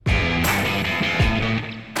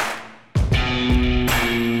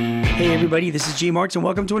everybody. This is G Marks, and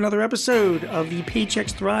welcome to another episode of the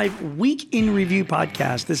Paychex Thrive Week in Review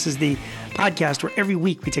podcast. This is the podcast where every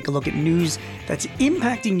week we take a look at news that's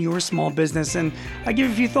impacting your small business, and I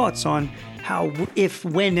give a few thoughts on how, if,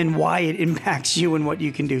 when, and why it impacts you and what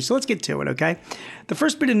you can do. So let's get to it, okay? The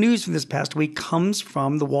first bit of news from this past week comes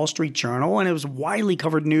from the Wall Street Journal, and it was widely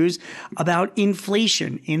covered news about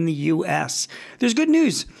inflation in the U.S. There's good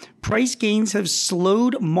news. Price gains have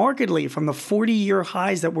slowed markedly from the 40-year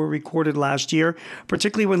highs that were recorded last year,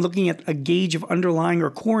 particularly when looking at a gauge of underlying or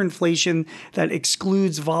core inflation that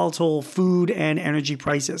excludes volatile food and energy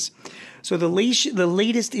prices. So the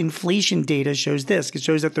latest inflation data shows this. It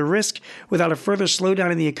shows that the risk without a further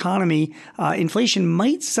slowdown in the economy, inflation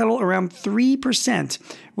might settle around 3%,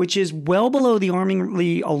 which is well below the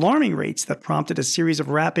alarming rates that prompted a series of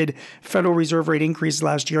rapid Federal Reserve rate increases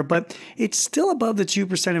last year, but it's still above the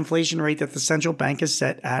 2% inflation rate that the central bank has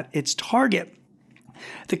set at its target.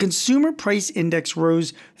 The Consumer Price Index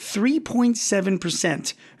rose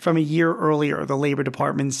 3.7% from a year earlier, the Labor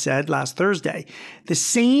Department said last Thursday. The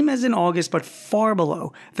same as in August, but far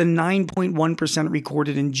below the 9.1%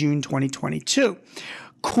 recorded in June 2022.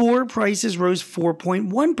 Core prices rose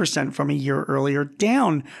 4.1% from a year earlier,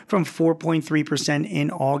 down from 4.3%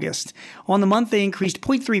 in August. On the month, they increased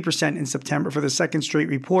 0.3% in September for the second straight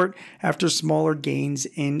report after smaller gains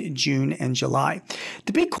in June and July.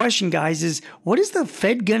 The big question, guys, is what is the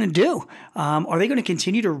Fed going to do? Are they going to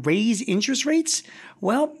continue to raise interest rates?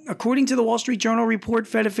 Well, according to the Wall Street Journal report,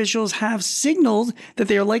 Fed officials have signaled that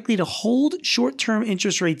they are likely to hold short-term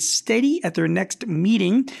interest rates steady at their next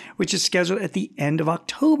meeting, which is scheduled at the end of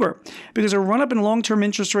October, because a run-up in long-term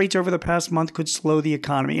interest rates over the past month could slow the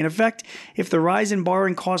economy. In effect, if the rise in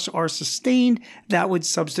borrowing costs are sustained, that would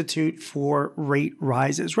substitute for rate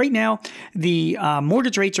rises. Right now, the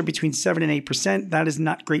mortgage rates are between 7 and 8%. That is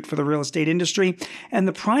not great for the real estate industry. And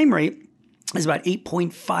the prime rate is about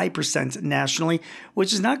 8.5% nationally,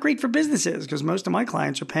 which is not great for businesses because most of my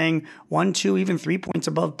clients are paying 1, 2, even 3 points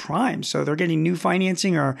above prime. So they're getting new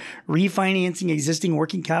financing or refinancing existing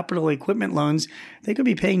working capital equipment loans. They could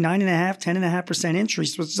be paying 9.5%, 10.5%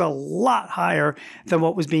 interest, which is a lot higher than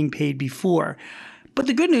what was being paid before. But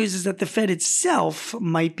the good news is that the Fed itself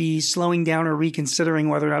might be slowing down or reconsidering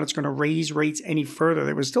whether or not it's going to raise rates any further.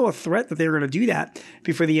 There was still a threat that they were going to do that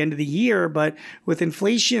before the end of the year, but with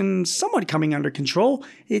inflation somewhat coming under control,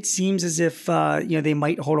 it seems as if they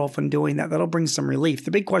might hold off on doing that. That'll bring some relief.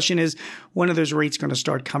 The big question is, when are those rates going to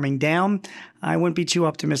start coming down? I wouldn't be too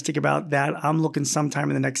optimistic about that. I'm looking sometime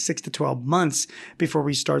in the next 6 to 12 months before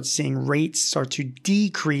we start seeing rates start to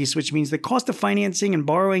decrease, which means the cost of financing and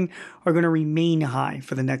borrowing are going to remain high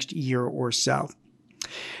for the next year or so.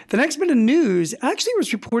 The next bit of news actually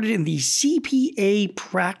was reported in the CPA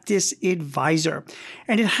Practice Advisor,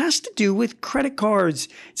 and it has to do with credit cards.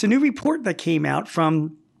 It's a new report that came out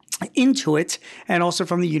from Intuit and also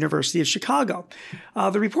from the University of Chicago.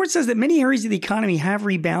 The report says that many areas of the economy have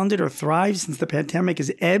rebounded or thrived since the pandemic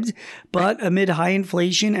has ebbed, but amid high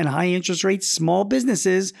inflation and high interest rates, small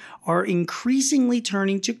businesses are increasingly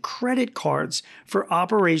turning to credit cards for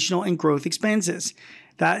operational and growth expenses.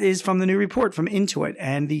 That is from the new report from Intuit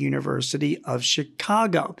and the University of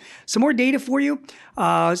Chicago. Some more data for you.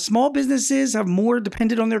 Small businesses have more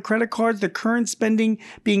depended on their credit cards, the current spending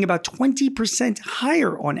being about 20%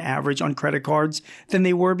 higher on average on credit cards than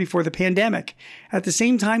they were before the pandemic. At the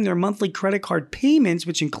same time, their monthly credit card payments,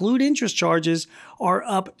 which include interest charges, are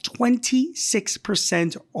up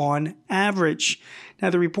 26% on average. Now,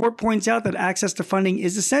 the report points out that access to funding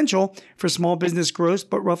is essential for small business growth,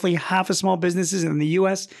 but roughly half of small businesses in the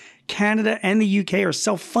U.S., Canada, and the U.K. are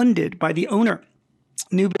self-funded by the owner.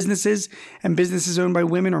 New businesses and businesses owned by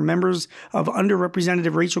women or members of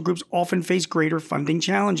underrepresented racial groups often face greater funding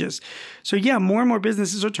challenges. So yeah, more and more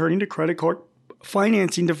businesses are turning to credit card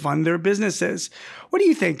financing to fund their businesses. What do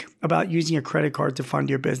you think about using a credit card to fund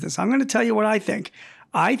your business? I'm going to tell you what I think.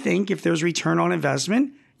 I think if there's return on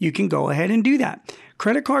investment, you can go ahead and do that.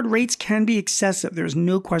 Credit card rates can be excessive. There's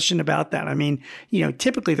no question about that. I mean,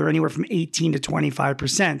 typically they're anywhere from 18 to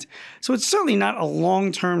 25%. So it's certainly not a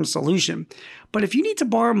long-term solution. But if you need to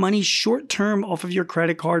borrow money short-term off of your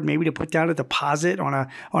credit card, maybe to put down a deposit on a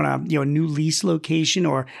new lease location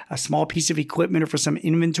or a small piece of equipment or for some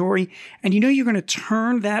inventory, and you're going to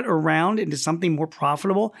turn that around into something more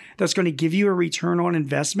profitable that's going to give you a return on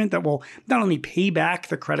investment that will not only pay back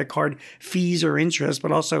the credit card fees or interest,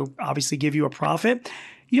 but also obviously give you a profit,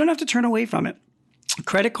 you don't have to turn away from it.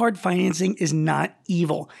 Credit card financing is not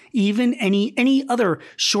evil. Even any other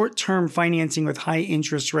short-term financing with high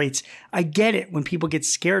interest rates. I get it when people get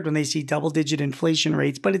scared when they see double-digit inflation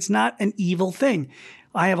rates, but it's not an evil thing.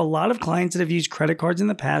 I have a lot of clients that have used credit cards in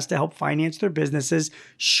the past to help finance their businesses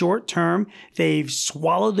short term. They've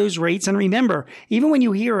swallowed those rates. And remember, even when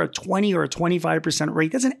you hear a 20 or a 25%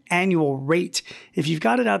 rate, that's an annual rate. If you've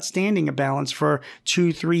got it outstanding a balance for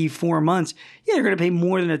 2, 3, 4 months, yeah, you're going to pay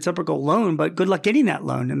more than a typical loan, but good luck getting that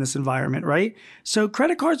loan in this environment, right? So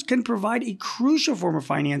credit cards can provide a crucial form of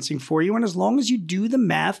financing for you. And as long as you do the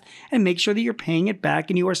math and make sure that you're paying it back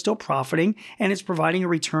and you are still profiting and it's providing a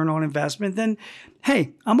return on investment, then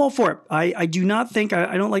hey, I'm all for it. I do not think,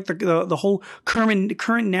 I don't like the whole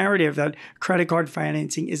current narrative that credit card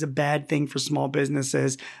financing is a bad thing for small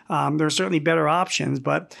businesses. There are certainly better options,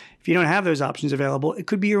 but if you don't have those options available, it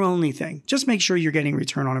could be your only thing. Just make sure you're getting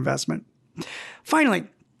return on investment. Finally,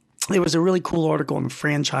 there was a really cool article in the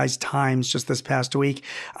Franchise Times just this past week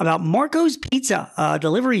about Marco's Pizza, a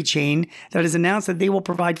delivery chain that has announced that they will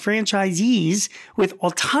provide franchisees with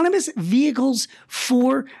autonomous vehicles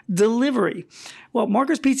for delivery. Well,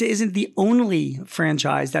 Marco's Pizza isn't the only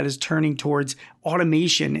franchise that is turning towards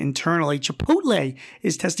automation internally. Chipotle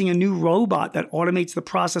is testing a new robot that automates the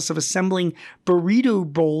process of assembling burrito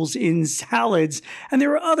bowls in salads. And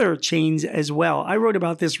there are other chains as well. I wrote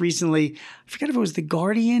about this recently. I forget if it was The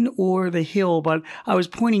Guardian or The Hill, but I was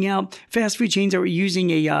pointing out fast food chains that were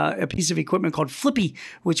using a piece of equipment called Flippy,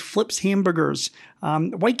 which flips hamburgers.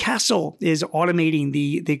 White Castle is automating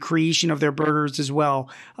the creation of their burgers as well.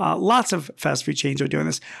 Lots of fast food chains are doing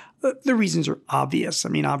this. The reasons are obvious. I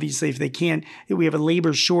mean, obviously, if they can't, we have a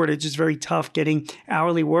labor shortage. It's very tough getting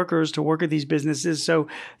hourly workers to work at these businesses. So,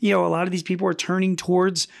 a lot of these people are turning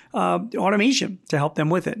towards automation to help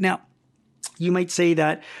them with it. Now, you might say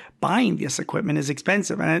that buying this equipment is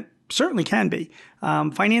expensive, and it certainly can be.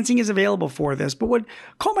 Financing is available for this. But what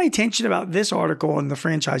caught my attention about this article in the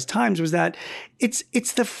Franchise Times was that it's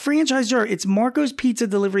the franchisor, it's Marco's Pizza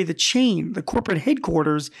Delivery, the chain, the corporate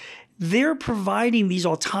headquarters. They're providing these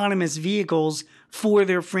autonomous vehicles for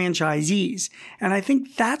their franchisees. And I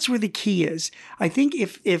think that's where the key is. I think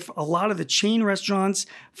if a lot of the chain restaurants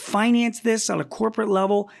finance this on a corporate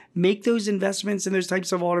level, make those investments in those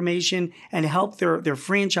types of automation and help their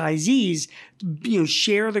franchisees,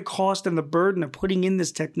 share the cost and the burden of putting in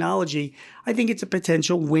this technology, I think it's a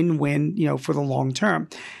potential win-win, for the long term.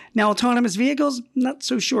 Now, autonomous vehicles, not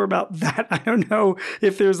so sure about that. I don't know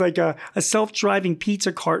if there's like a self-driving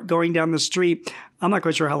pizza cart going down the street. I'm not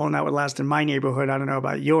quite sure how long that would last in my neighborhood. I don't know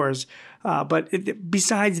about yours. But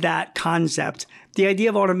besides that concept, the idea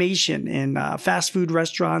of automation in fast food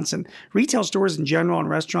restaurants and retail stores in general and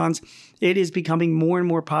restaurants, it is becoming more and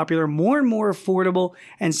more popular, more and more affordable,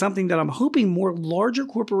 and something that I'm hoping more larger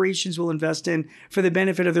corporations will invest in for the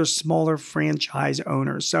benefit of their smaller franchise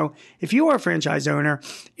owners. So if you are a franchise owner,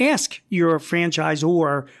 ask your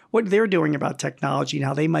franchisor what they're doing about technology and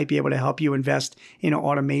how they might be able to help you invest in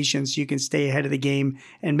automation so you can stay ahead of the game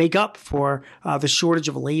and make up for the shortage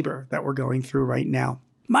of labor that we're going through right now.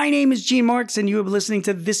 My name is Gene Marks, and you have been listening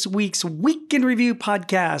to this week's Week in Review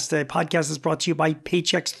podcast. The podcast is brought to you by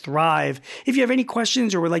Paychex Thrive. If you have any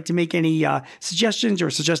questions or would like to make any suggestions or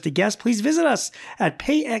suggest a guest, please visit us at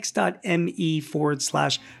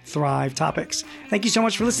payx.me/Thrive Topics. Thank you so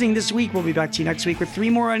much for listening this week. We'll be back to you next week with 3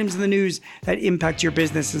 more items in the news that impact your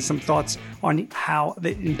business and some thoughts on how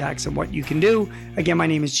that impacts and what you can do. Again, my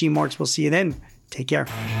name is Gene Marks. We'll see you then. Take care.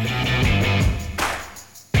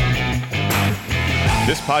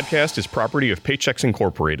 This podcast is property of Paychex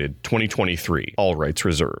Incorporated, 2023. All rights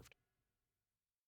reserved.